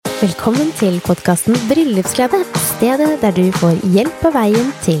Velkommen til podcasten Bryllupsglede, stedet der du får hjelp på veien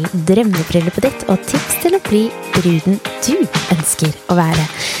til drømmebryllupet ditt og tips til å bli bruden du ønsker å være.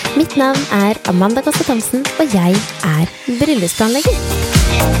 Mitt navn er Amanda Gosse Thomsen, og jeg er bryllupsplanlegger.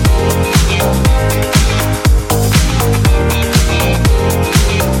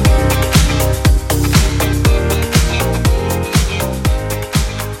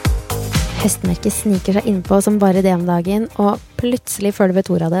 Høstmørket sniker seg innpå som bare det om dagen, og plutselig før du vet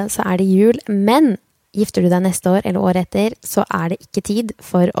ordet av det, så er det jul. Men gifter du deg neste år eller året etter, så er det ikke tid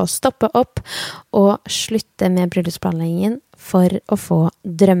for å stoppe opp og slutte med bryllupsplanleggingen for å få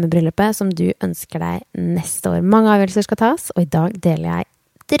drømmebryllupet som du ønsker deg neste år. Mange avgjørelser skal tas, og i dag deler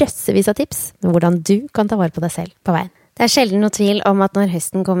jeg drøssevis av tips med hvordan du kan ta vare på deg selv på veien. Det er sjelden noe tvil om at når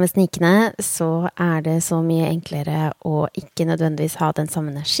høsten kommer snikende, så er det så mye enklere å ikke nødvendigvis ha den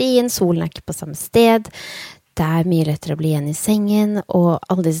samme energien, solen er ikke på samme sted, det er mye lettere å bli igjen i sengen, og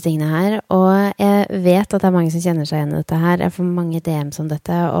alle disse tingene her. Og jeg vet at det er mange som kjenner seg igjen i dette her, jeg får mange DMs om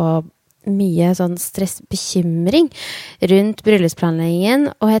dette, og mye sånn stress, bekymring rundt bryllupsplanleggingen,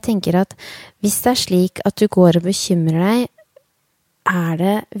 og jeg tenker at hvis det er slik at du går og bekymrer deg, er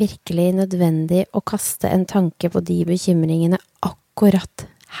det virkelig nødvendig å kaste en tanke på de bekymringene akkurat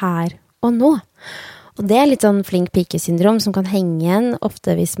her og nå? Og det er litt sånn flink pike-syndrom som kan henge igjen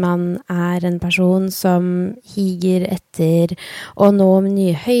ofte hvis man er en person som higer etter å nå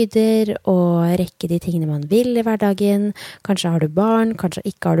nye høyder og rekke de tingene man vil i hverdagen. Kanskje har du barn, kanskje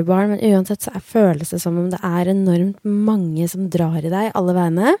ikke har du barn, men uansett så føles det som om det er enormt mange som drar i deg alle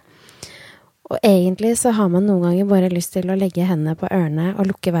veiene. Og egentlig så har man noen ganger bare lyst til å legge hendene på ørene og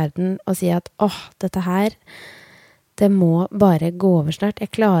lukke verden og si at dette her, det må bare gå over snart.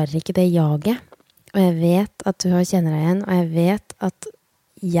 Jeg klarer ikke det jaget. Og jeg vet at du kjenner deg igjen, og jeg vet at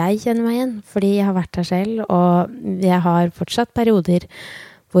jeg kjenner meg igjen, fordi jeg har vært her selv, og jeg har fortsatt perioder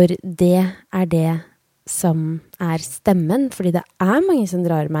hvor det er det som er stemmen, fordi det er mange som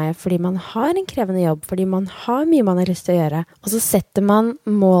drar meg, fordi man har en krevende jobb, fordi man har mye man har lyst til å gjøre. Og så setter man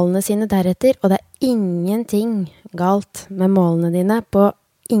målene sine deretter, og det er ingenting galt med målene dine på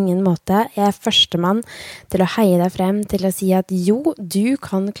ingen måte. Jeg er førstemann til å heie deg frem, til å si at jo, du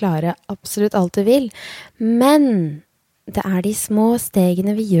kan klare absolutt alt du vil, men det er de små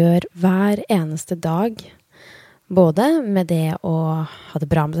stegene vi gjør hver eneste dag, både med det å ha det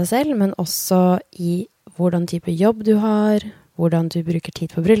bra med seg selv, men også i hvordan type jobb du har, hvordan du bruker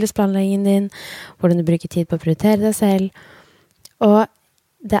tid på bryllupsplanleggingen din, hvordan du bruker tid på å prioritere deg selv. Og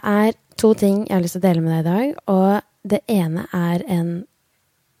det er 2 ting jeg har lyst til å dele med deg i dag, og det ene er en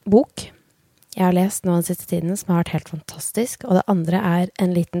bok jeg har lest nå den siste tiden som har vært helt fantastisk, og det andre er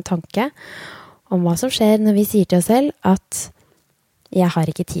en liten tanke om hva som skjer når vi sier til oss selv at jeg har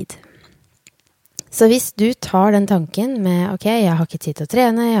ikke tid. Så hvis du tar den tanken med, ok, jeg har ikke tid til å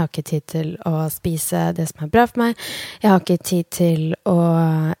trene, jeg har ikke tid til å spise det som er bra for meg, jeg har ikke tid til å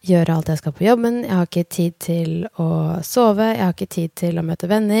gjøre alt jeg skal på jobben, jeg har ikke tid til å sove, jeg har ikke tid til å møte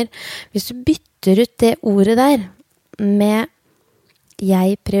venner. Hvis du bytter ut det ordet der med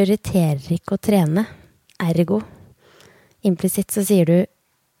jeg prioriterer ikke å trene, ergo, implisitt så sier du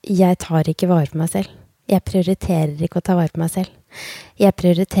jeg tar ikke vare på meg selv. Jeg prioriterer ikke å ta vare på meg selv. Jeg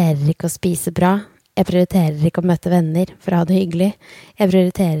prioriterer ikke å spise bra. Jeg prioriterer ikke å møte venner for å ha det hyggelig. Jeg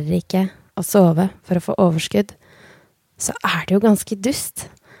prioriterer ikke å sove for å få overskudd. Så er det jo ganske dust.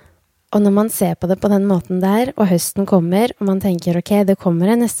 Og når man ser på det på den måten der, og høsten kommer, og man tenker, ok, det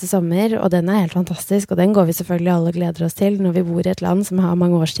kommer en neste sommer, og den er helt fantastisk, og den går vi selvfølgelig alle og gleder oss til når vi bor i et land som har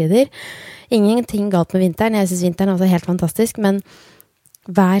mange årstider. Ingenting galt med vinteren. Jeg synes vinteren er også helt fantastisk, men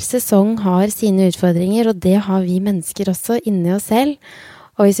hver sesong har sine utfordringer, og det har vi mennesker også inni oss selv.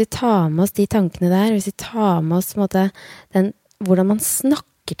 Og hvis vi tar med oss de tankene der, hvis vi tar med oss hvordan man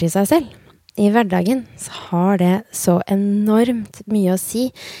snakker til seg selv i hverdagen, så har det så enormt mye å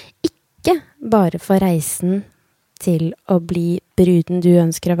si. Ikke bare for reisen til å bli bruden du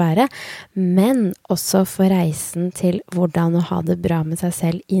ønsker å være, men også for reisen til hvordan å ha det bra med seg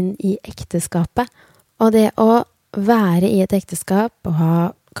selv inn i ekteskapet. Og det å være i et ekteskap og ha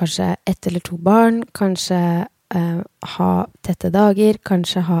kanskje 1 eller 2 barn, kanskje ha tette dager,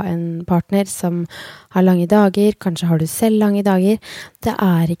 kanskje ha en partner som har lange dager, kanskje har du selv lange dager. Det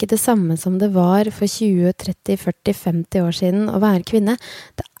er ikke det samme som det var for 20, 30, 40, 50 år siden å være kvinne.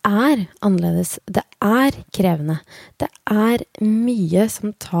 Det er annerledes. Det krevende. Det mye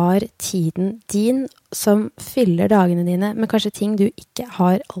som tar tiden din, som fyller dagene dine med kanskje ting du ikke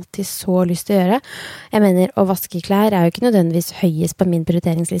har alltid så lyst til å gjøre. Jeg mener, å vaske klær jo ikke nødvendigvis høyest på min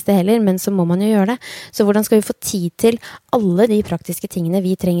prioriteringsliste heller, men så må man jo gjøre det. Så hvordan skal vi få tid til alle de praktiske tingene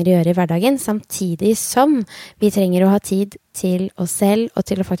vi trenger å gjøre i hverdagen, samtidig som vi trenger å ha tid til oss selv, og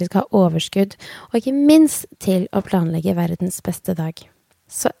til å faktisk ha overskudd, og ikke minst til å planlegge verdens beste dag.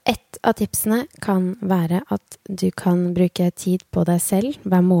 Så ett av tipsene kan være at du kan bruke tid på deg selv,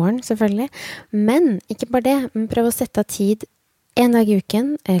 hver morgen selvfølgelig, men ikke bare det, men prøv å sette av tid en dag i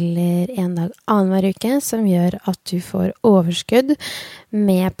uken, eller en dag annenhver uke, som gjør at du får overskudd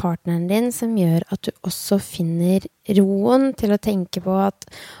med partneren din, som gjør at du også finner roen til å tenke på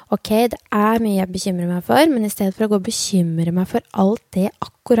at ok, det mye jeg bekymrer meg for, men i stedet for å gå og bekymre meg for alt det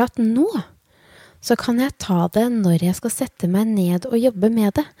akkurat nå, så kan jeg ta det når jeg skal sette meg ned og jobbe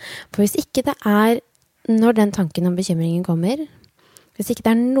med det. For hvis ikke det når den tanken om bekymringen kommer, hvis ikke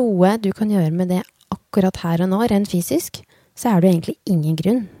det noe du kan gjøre med det akkurat her og nå, rent fysisk, så det egentlig ingen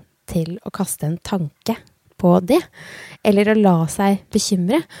grunn til å kaste en tanke på det, eller å la seg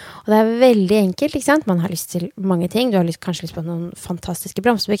bekymre. Og det veldig enkelt, ikke sant? Man har lyst til mange ting. Du har kanskje lyst på noen fantastiske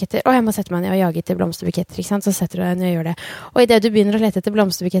blomsterbuketter. Jeg må sette meg ned og jage etter blomsterbuketter, ikke sant? Så setter du deg ned og gjør det. Og i det du begynner å lete etter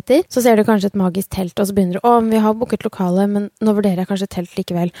blomsterbuketter, så ser du kanskje et magisk telt, og så begynner du, vi har booket lokale, men nå vurderer jeg kanskje telt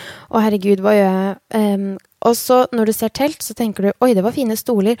likevel. Herregud, hva gjør jeg? Og så når du ser telt, så tenker du, oi, det var fine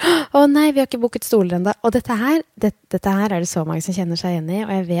stoler. Nei, vi har ikke booket stoler enda. Og dette her det så mange som kjenner seg igjen i,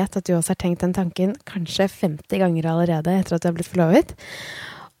 og jeg vet at du også har tenkt den tanken kanskje 50 ganger allerede etter at du har blitt forlovet.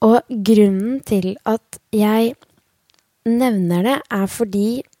 Og grunnen til at jeg nevner det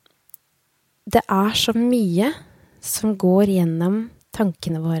fordi det så mye som går gjennom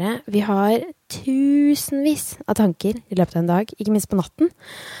tankene våre. Vi har tusenvis av tanker i løpet av en dag, ikke minst på natten.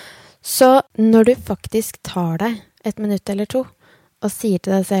 Så når du faktisk tar deg 1 minutt eller 2 og sier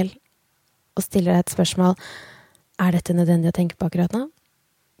til deg selv og stiller deg et spørsmål, dette nødvendig å tenke på akkurat nå?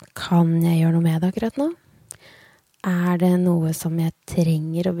 Kan jeg gjøre noe med det akkurat nå? Det noe som jeg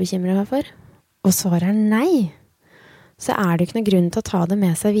trenger å bekymre meg for? Og svaret nei. Så det ikke noe grunn til å ta det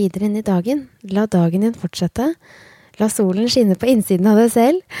med seg videre inn i dagen. La dagen din fortsette. La solen skinne på innsiden av deg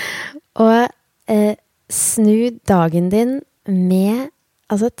selv. Og snu dagen din med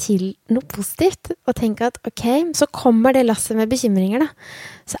til noe positivt, og tenke at ok, så kommer det lasset med bekymringer da.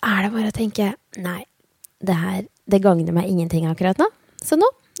 Så det bare å tenke, nei, det gagner meg ingenting akkurat nå. Så nå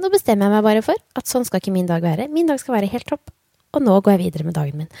bestemmer jeg meg bare for at sånn skal ikke min dag være. Min dag skal være helt topp, og nå går jeg videre med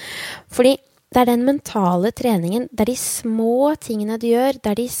dagen min. Fordi det den mentale treningen, det de små tingene du gjør,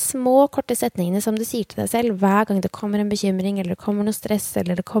 det de små korte setningene som du sier til deg selv hver gang det kommer en bekymring, eller det kommer noe stress,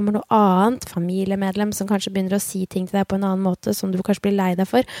 eller det kommer noe annet, familiemedlem som kanskje begynner å si ting til deg på en annen måte, som du kanskje blir lei deg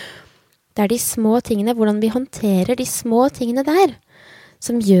for. Det de små tingene, hvordan vi håndterer de små tingene der,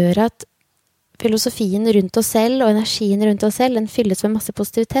 som gjør at filosofien rundt oss selv og energien rundt oss selv, den fylles med masse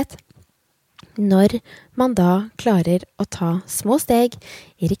positivitet. Når man da klarer å ta små steg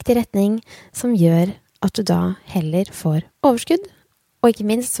i riktig retning, som gjør at du da heller får overskudd, og ikke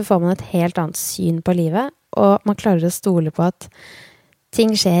minst så får man et helt annet syn på livet, og man klarer å stole på at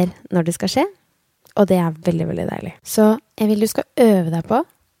ting skjer når det skal skje, og det veldig, veldig deilig. Så jeg vil du skal øve deg på,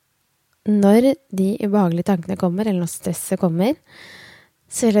 når de ubehagelige tankene kommer, eller når stresset kommer,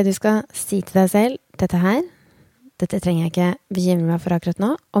 så vil jeg du skal si til deg selv, dette trenger jeg ikke bekymre meg for akkurat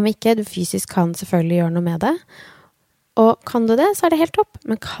nå. Om ikke, du fysisk kan selvfølgelig gjøre noe med det. Og kan du det, så det helt topp.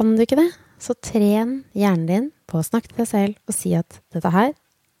 Men kan du ikke det, så tren hjernen din på å snakke til deg selv og si at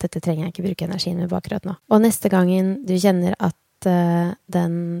dette trenger jeg ikke bruke energien min på akkurat nå. Og neste gangen du kjenner at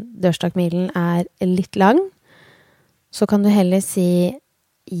den dørstokkmilen litt lang, så kan du heller si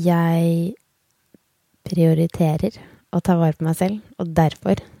jeg prioriterer å ta vare på meg selv, og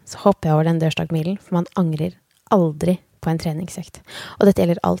derfor så hopper jeg over den dørstokkmilen, for man angrer aldri på en treningsøkt. Og dette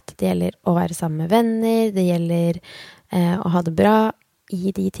gjelder alt. Det gjelder å være sammen med venner, det gjelder å ha det bra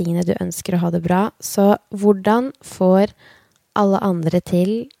i de tingene du ønsker å ha det bra. Så hvordan får alle andre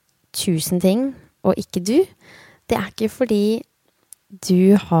til 1000 ting, og ikke du? Det ikke fordi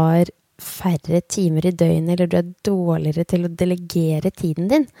du har færre timer i døgnet, eller du dårligere til å delegere tiden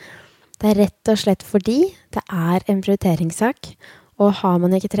din. Det rett og slett fordi det en prioriteringssak, og har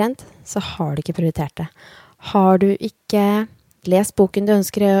man ikke trent, så har du ikke prioritert det. Har du ikke lest boken du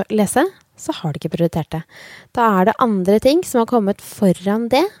ønsker å lese, så har du ikke prioritert det. Da det andre ting som har kommet foran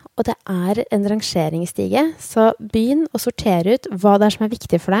det, og det en rangeringsstige. Så begynn å sortere ut hva det som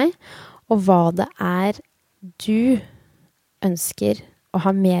viktig for deg, og hva det du ønsker å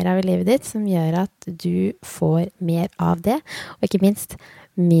ha mer av i livet ditt, som gjør at du får mer av det, og ikke minst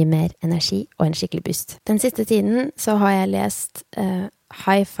mye mer energi og en skikkelig boost. Den siste tiden så har jeg lest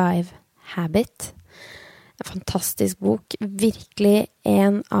High Five Habit. En fantastisk bok. Virkelig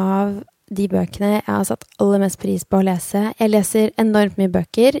en av de bøkene jeg har satt aller mest pris på å lese. Jeg leser enormt mye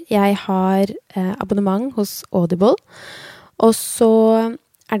bøker. Jeg har abonnement hos Audible. Og så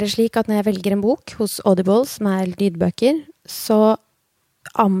det slik at når jeg velger en bok hos Audible, som lydbøker, så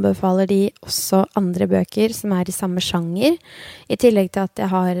anbefaler de også andre bøker som i samme sjanger, i tillegg til at jeg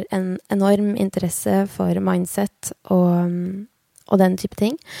har en enorm interesse for mindset og den type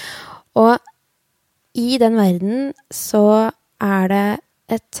ting. Og i den verden så det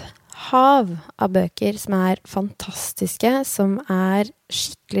et hav av bøker som fantastiske, som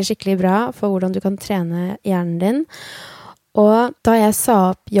skikkelig, skikkelig bra for hvordan du kan trene hjernen din. Og da jeg sa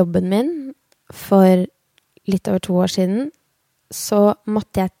opp jobben min for litt over 2 år siden, så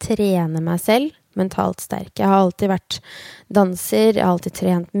måtte jeg trene meg selv mentalt sterk. Jeg har alltid vært danser, jeg har alltid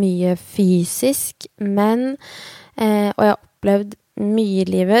trent mye fysisk, og jeg har opplevd mye i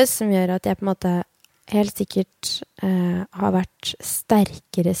livet som gjør at jeg på en måte helt sikkert har vært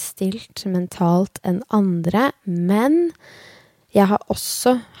sterkere stilt mentalt enn andre, men jeg har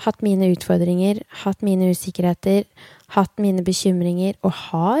også hatt mine utfordringer, hatt mine usikkerheter, hatt mine bekymringer, og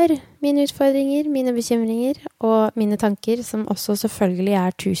har mine utfordringer, mine bekymringer og mine tanker, som også selvfølgelig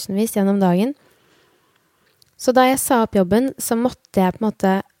tusenvis gjennom dagen. Så da jeg sa opp jobben, så måtte jeg på en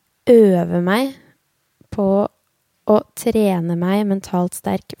måte øve meg på å trene meg mentalt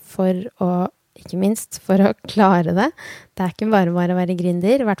sterk ikke minst for å klare det. Det ikke bare å være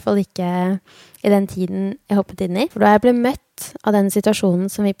gründer, i hvert fall ikke i den tiden jeg hoppet inn i. For da jeg ble møtt av den situasjonen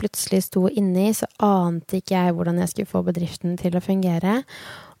som vi plutselig sto inne i, så ante ikke jeg hvordan jeg skulle få bedriften til å fungere.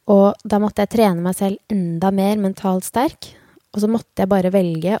 Og da måtte jeg trene meg selv enda mer mentalt sterk. Og så måtte jeg bare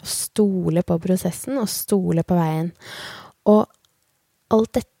velge å stole på prosessen og stole på veien. Og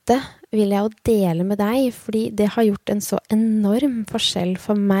alt dette vil jeg jo dele med deg, fordi det har gjort en så enorm forskjell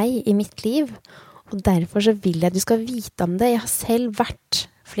for meg i mitt liv. Og derfor så vil jeg at du skal vite om det. Jeg har selv vært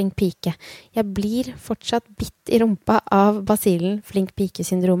flink pike. Jeg blir fortsatt bitt i rumpa av basillen flink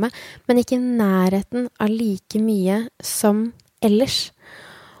pike-syndromet, men ikke i nærheten av like mye som ellers.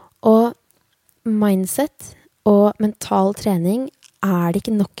 Og mindset og mental trening det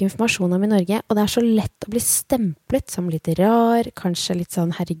ikke nok informasjon om i Norge, og det så lett å bli stemplet som litt rar, kanskje litt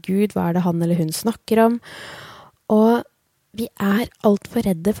sånn, herregud, hva det han eller hun snakker om? Og vi alt for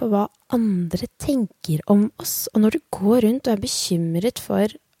redde for hva andre tenker om oss, og når du går rundt og bekymret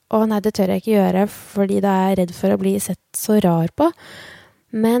for, nei, det tør jeg ikke gjøre, fordi da jeg redd for å bli sett så rar på,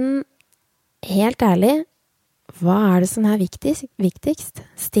 men helt ærlig, hva det som viktigst?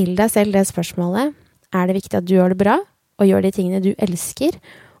 Still deg selv det spørsmålet. Det viktig at du gjør det bra? Og gjør de tingene du elsker,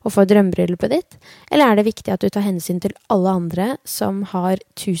 og får drømmebryllupet ditt? Eller det viktig at du tar hensyn til alle andre som har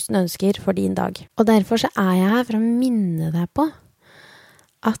 1000 ønsker for din dag? Og derfor så jeg her for å minne deg på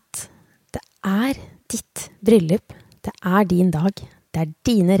at det ditt bryllup, det din dag, det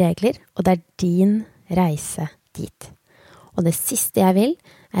dine regler, og det din reise dit. Og det siste jeg vil,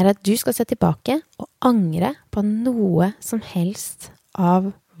 at du skal se tilbake og angre på noe som helst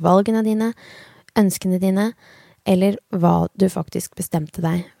av valgene dine, ønskene dine, eller hva du faktisk bestemte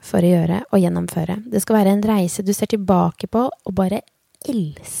deg for å gjøre og gjennomføre. Det skal være en reise du ser tilbake på og bare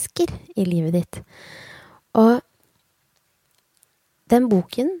elsker i livet ditt. Og den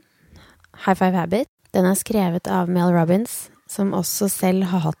boken, High Five Habit, den skrevet av Mel Robbins, som også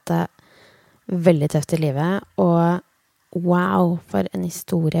selv har hatt det veldig tøft i livet, og wow, for en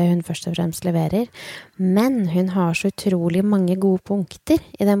historie hun først og fremst leverer. Men hun har så utrolig mange gode punkter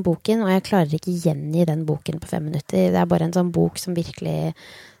i den boken, og jeg klarer ikke gjengi den boken på 5 minutter. Det bare en sånn bok som virkelig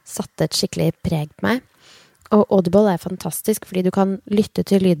satte et skikkelig preg på meg. Og Audible fantastisk, fordi du kan lytte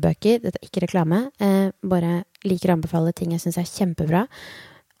til lydbøker. Dette ikke reklame, bare liker å anbefale ting jeg synes kjempebra.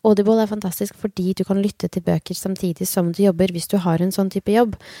 Audible fantastisk fordi du kan lytte til bøker samtidig som du jobber hvis du har en sånn type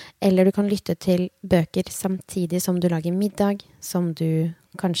jobb, eller du kan lytte til bøker samtidig som du lager middag, som du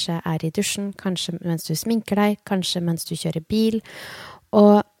kanskje i dusjen, kanskje mens du sminker deg, kanskje mens du kjører bil,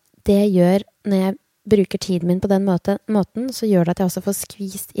 og det gjør, når jeg bruker tiden min på den måten, så gjør det at jeg også får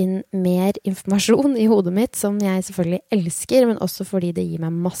skvist inn mer informasjon i hodet mitt, som jeg selvfølgelig elsker, men også fordi det gir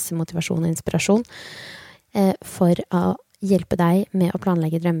meg masse motivasjon og inspirasjon for å hjelpe deg med å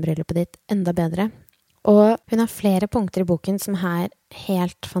planlegge drømmebryllupet ditt enda bedre. Og hun har flere punkter i boken som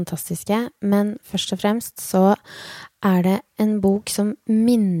helt fantastiske, men først og fremst så det en bok som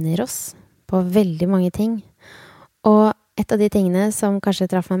minner oss på veldig mange ting. Og et av de tingene som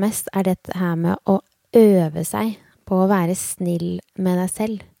kanskje traff meg mest dette her med å øve seg på å være snill med deg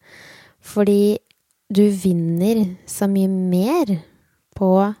selv. Fordi du vinner så mye mer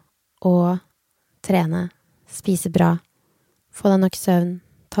på å trene, spise bra, få deg nok søvn,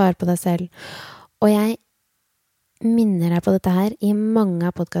 ta vare på deg selv. Og jeg minner deg på dette her i mange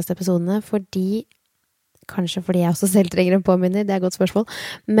av podcastepisodene, kanskje fordi jeg også selv trenger en påminner, det er et godt spørsmål,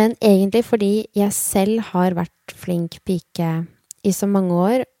 men egentlig fordi jeg selv har vært flink pike i så mange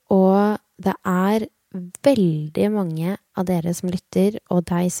år, og det er veldig mange av dere som lytter, og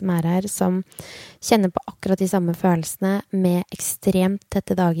deg som er her, som kjenner på akkurat de samme følelsene med ekstremt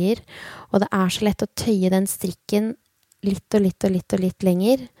tette dager, og det er så lett å tøye den strikken litt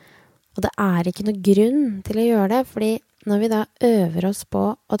lenger, og det er ikke noe grunn til å gjøre det, fordi når vi da øver oss på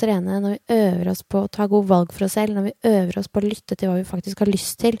å trene, når vi øver oss på å ta god valg for oss selv, når vi øver oss på å lytte til hva vi faktisk har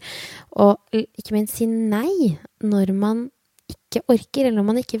lyst til, og ikke minst si nei når man ikke orker, eller når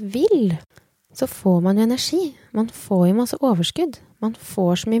man ikke vil, så får man jo energi. Man får jo masse overskudd. Man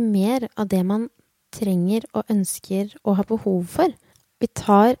får så mye mer av det man trenger og ønsker og har behov for. Vi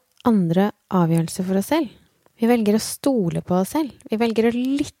tar andre avgjørelser for oss selv. Vi velger å stole på oss selv. Vi velger å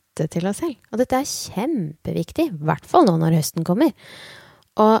lytte til oss selv. Og dette er kjempeviktig, i hvert fall nå når høsten kommer.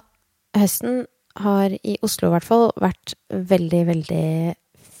 Og høsten har i Oslo i hvert fall vært veldig, veldig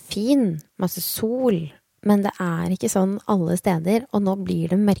fin. Masse sol. Men det er ikke sånn alle steder, og nå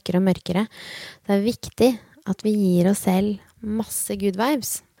blir det mørkere og mørkere. Det er viktig at vi gir oss selv masse good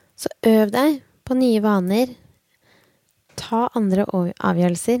vibes. Så øv deg på nye vaner. Ta andre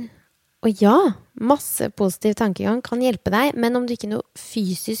avgjørelser. Og ja, masse positiv tankegang kan hjelpe deg, men om du ikke noe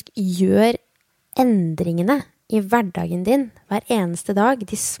fysisk gjør endringene i hverdagen din hver eneste dag,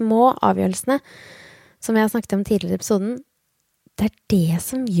 de små avgjørelsene, som jeg har snakket om tidligere i episoden, det er det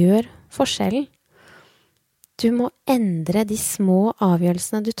som gjør forskjellen. Du må endre de små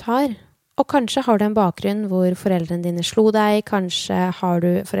avgjørelsene du tar. Og kanskje har du en bakgrunn hvor foreldrene dine slo deg. Kanskje har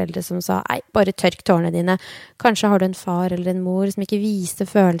du foreldre som sa, nei, bare tørk tårene dine. Kanskje har du en far eller en mor som ikke viste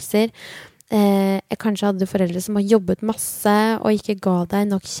følelser. Kanskje hadde du foreldre som har jobbet masse og ikke ga deg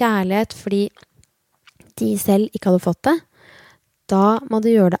nok kjærlighet fordi de selv ikke hadde fått det. Da må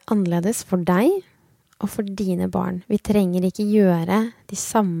du gjøre det annerledes for deg og for dine barn. Vi trenger ikke gjøre de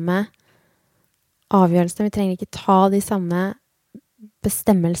samme avgjørelsene, vi trenger ikke ta de samme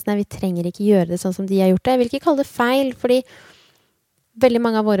bestemmelsene, vi trenger ikke gjøre det sånn som de har gjort det. Jeg vil ikke kalle det feil, fordi veldig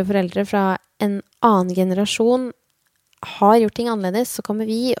mange av våre foreldre fra en annen generasjon har gjort ting annerledes, så kommer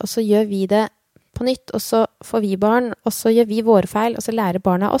vi, og så gjør vi det på nytt, og så får vi barn, og så gjør vi våre feil, og så lærer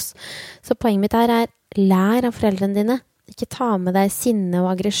barna oss. Så poenget mitt her er, lær av foreldrene dine. Ikke ta med deg sinne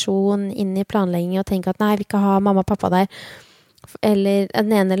og aggresjon inn i planlegging og tenke at nei, vi kan ha mamma og pappa der, eller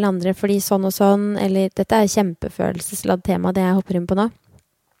den ene eller andre fordi sånn og sånn, eller dette er kjempefølelsesladd tema, det jeg hopper inn på nå.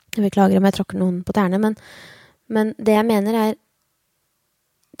 Jeg beklager om jeg tråkker noen på tærne, men det jeg mener er,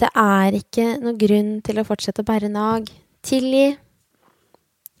 det er ikke noe grunn til å fortsette å bære nag. Tilgi,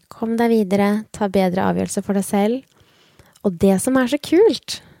 kom deg videre, ta bedre avgjørelser for deg selv. Og det som er så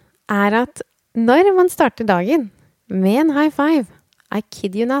kult, er at når man starter dagen med en high five, I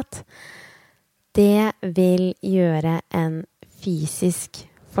kid you not, det vil gjøre en fysisk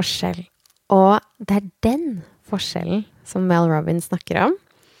forskjell. Og det er den forskjellen som Mel Robbins snakker om.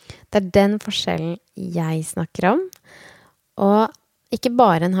 Det er den forskjellen jeg snakker om. Og ikke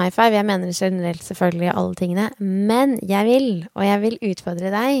bare en high five, jeg mener generelt selvfølgelig alle tingene, men jeg vil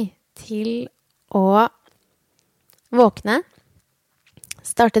utfordre deg til å våkne,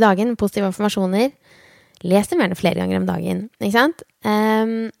 starte dagen med positive affirmasjoner, les dem gjerne flere ganger om dagen, ikke sant?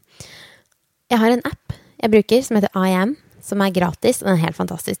 Jeg har en app jeg bruker som heter I Am, som er gratis, og den er helt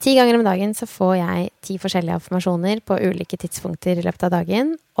fantastisk. 10 ganger om dagen så får jeg 10 forskjellige affirmasjoner på ulike tidspunkter i løpet av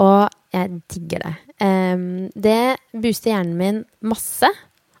dagen, og jeg digger det. Det booster hjernen min masse,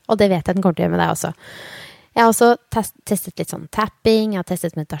 og det vet jeg den kommer til å gjøre med deg også. Jeg har også testet litt sånn tapping, jeg har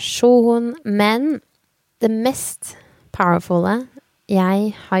testet meditasjon, men det mest powerfulle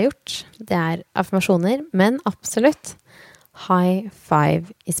jeg har gjort, det er affirmasjoner, men absolutt high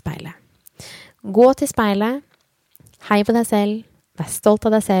five i speilet. Gå til speilet, hei på deg selv, vær stolt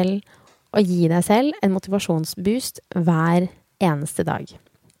av deg selv, og gi deg selv en motivasjonsboost hver eneste dag.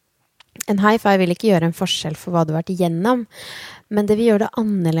 En high five vil ikke gjøre en forskjell for hva du har vært igjennom, men det vil gjøre det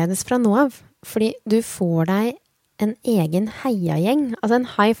annerledes fra nå av, fordi du får deg en egen heiagjeng. Altså en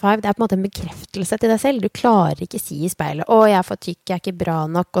high five, det er på en måte en bekreftelse til deg selv. Du klarer ikke si i speilet, å, jeg er for tykk, jeg er ikke bra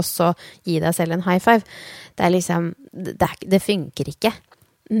nok, og så gi deg selv en high five. Det er liksom, det funker ikke.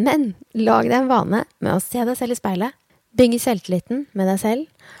 Men lag deg en vane med å se deg selv i speilet, bygge selvtilliten med deg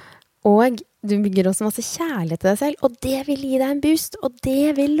selv, Og du bygger også masse kjærlighet til deg selv, og det vil gi deg en boost, og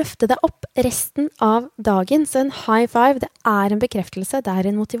det vil løfte deg opp resten av dagen. Så en high five, det er en bekreftelse, det er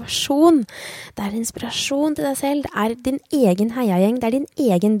en motivasjon, det er en inspirasjon til deg selv, det er din egen heiagjeng, det er din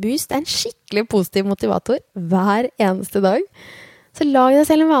egen boost, det er en skikkelig positiv motivator hver eneste dag. Så lag deg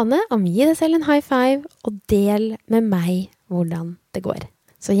selv en vane, omgi deg selv en high five, og del med meg hvordan det går.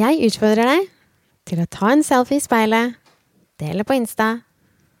 Så jeg utfordrer deg til å ta en selfie i speilet, dele på Insta,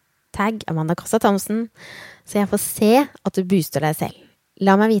 tagg Amanda Costa Thomsen, så jeg får se at du booster deg selv.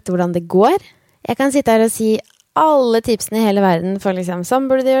 La meg vite hvordan det går. Jeg kan sitte her og si alle tipsene i hele verden for liksom, sånn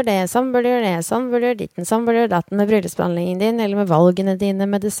burde du gjøre det, sånn burde du gjøre det, sånn burde du gjøre ditten, sånn burde du gjøre datten med bryllupsplanleggingen din, eller med valgene dine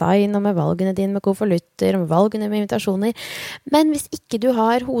med design, og med valgene dine med konvolutter, og med valgene med invitasjoner. Men hvis ikke du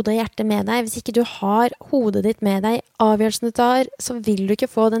har hodet og hjertet med deg, hvis ikke du har hodet ditt med deg, avgjørelsen du tar, så vil du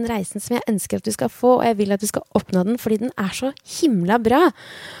ikke få den reisen som jeg ønsker at du skal få, og jeg vil at du skal oppnå den, fordi den er så himla bra.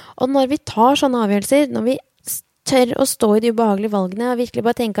 Og når vi tar sånne avgjørelser, når vi tør å stå i de ubehagelige valgene, og virkelig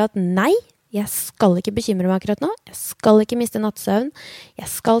bare tenke at nei, jeg skal ikke bekymre meg akkurat nå, jeg skal ikke miste nattsøvn, jeg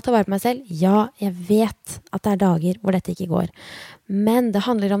skal ta vare på meg selv. Ja, jeg vet at det er dager hvor dette ikke går. Men det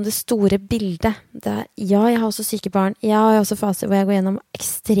handler om det store bildet. Ja, jeg har også syke barn. Ja, jeg har også faser hvor jeg går gjennom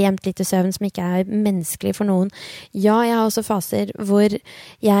ekstremt lite søvn som ikke er menneskelig for noen. Ja, jeg har også faser hvor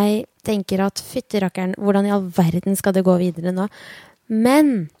jeg tenker at fytterakkeren, hvordan i all verden skal det gå videre nå?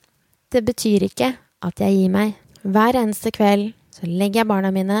 Men det betyr ikke at jeg gir meg. Hver eneste kveld så legger jeg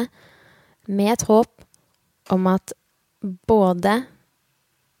barna mine med et håp om at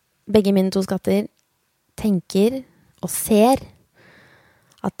begge mine 2 skatter tenker og ser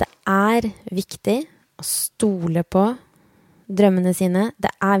at det er viktig å stole på drømmene sine.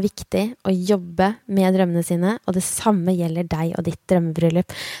 Det er viktig å jobbe med drømmene sine, og det samme gjelder deg og ditt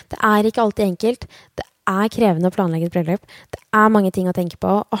drømmebryllup. Det er ikke alltid enkelt. Det er krevende å planlegge et bryllup. Det er mange ting å tenke på,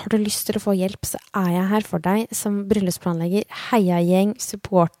 og har du lyst til å få hjelp, så er jeg her for deg som bryllupsplanlegger, heiagjeng,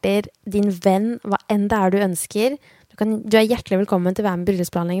 supporter, din venn, hva enn det er du ønsker. Du er hjertelig velkommen til å være med i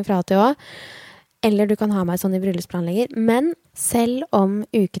bryllupsplanlegging fra A til Å, eller du kan ha meg sånn i bryllupsplanlegger. Men selv om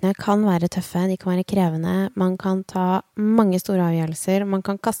ukene kan være tøffe, de kan være krevende, man kan ta mange store avgjørelser, man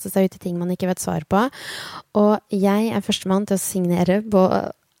kan kaste seg ut i ting man ikke vet svar på, og jeg er førstemann til å signere på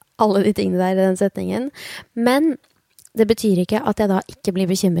alle de tingene der i den setningen. Men det betyr ikke at jeg da ikke blir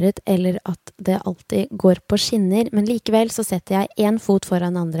bekymret, eller at det alltid går på skinner. Men likevel så setter jeg en fot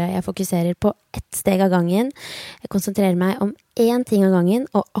foran den andre. Jeg fokuserer på ett steg av gangen. Jeg konsentrerer meg om én ting av gangen,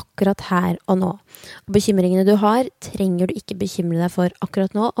 og akkurat her og nå. Og bekymringene du har, trenger du ikke bekymre deg for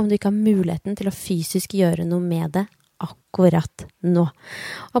akkurat nå, om du ikke har muligheten til å fysisk gjøre noe med det akkurat nå.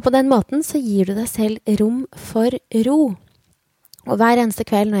 Og på den måten så gir du deg selv rom for ro. Og hver eneste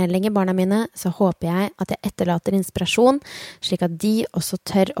kveld når jeg legger barna mine, så håper jeg at jeg etterlater inspirasjon, slik at de også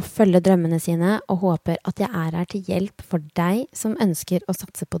tør å følge drømmene sine, og håper at jeg er her til hjelp for deg som ønsker å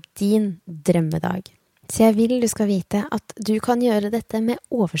satse på din drømmedag. Så jeg vil du skal vite at du kan gjøre dette med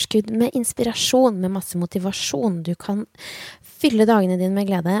overskudd, med inspirasjon, med masse motivasjon. Du kan fylle dagene dine med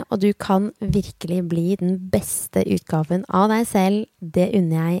glede, og du kan virkelig bli den beste utgaven av deg selv. Det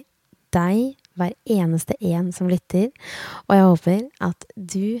unner jeg deg, hver eneste en som lytter, og jeg håper at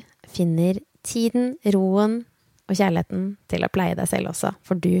du finner tiden, roen og kjærligheten til å pleie deg selv også,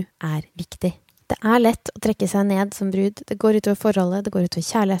 for du er viktig. Det er lett å trekke seg ned som brud. Det går utover forholdet, det går utover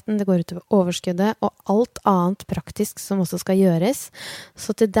kjærligheten, det går utover overskuddet og alt annet praktisk som også skal gjøres.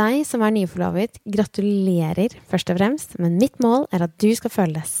 Så til deg som er nyforlovet, gratulerer først og fremst, men mitt mål er at du skal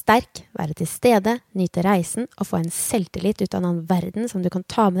føle deg sterk, være til stede, nyte reisen og få en selvtillit ut av en annen verden som du kan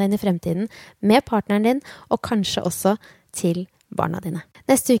ta med deg inn i fremtiden, med partneren din og kanskje også til barna dine.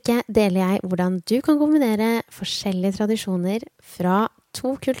 Neste uke deler jeg hvordan du kan kombinere forskjellige tradisjoner fra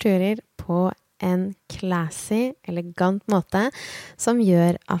 2 kulturer på en classy, elegant måte som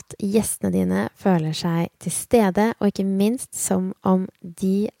gjør at gjestene dine føler seg til stede, og ikke minst som om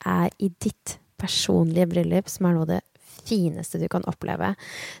de er i ditt personlige bryllup, som er noe av det fineste du kan oppleve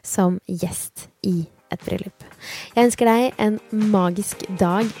som gjest i et bryllup. Jeg ønsker deg en magisk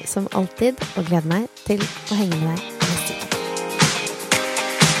dag som alltid, og gleder meg til å henge med deg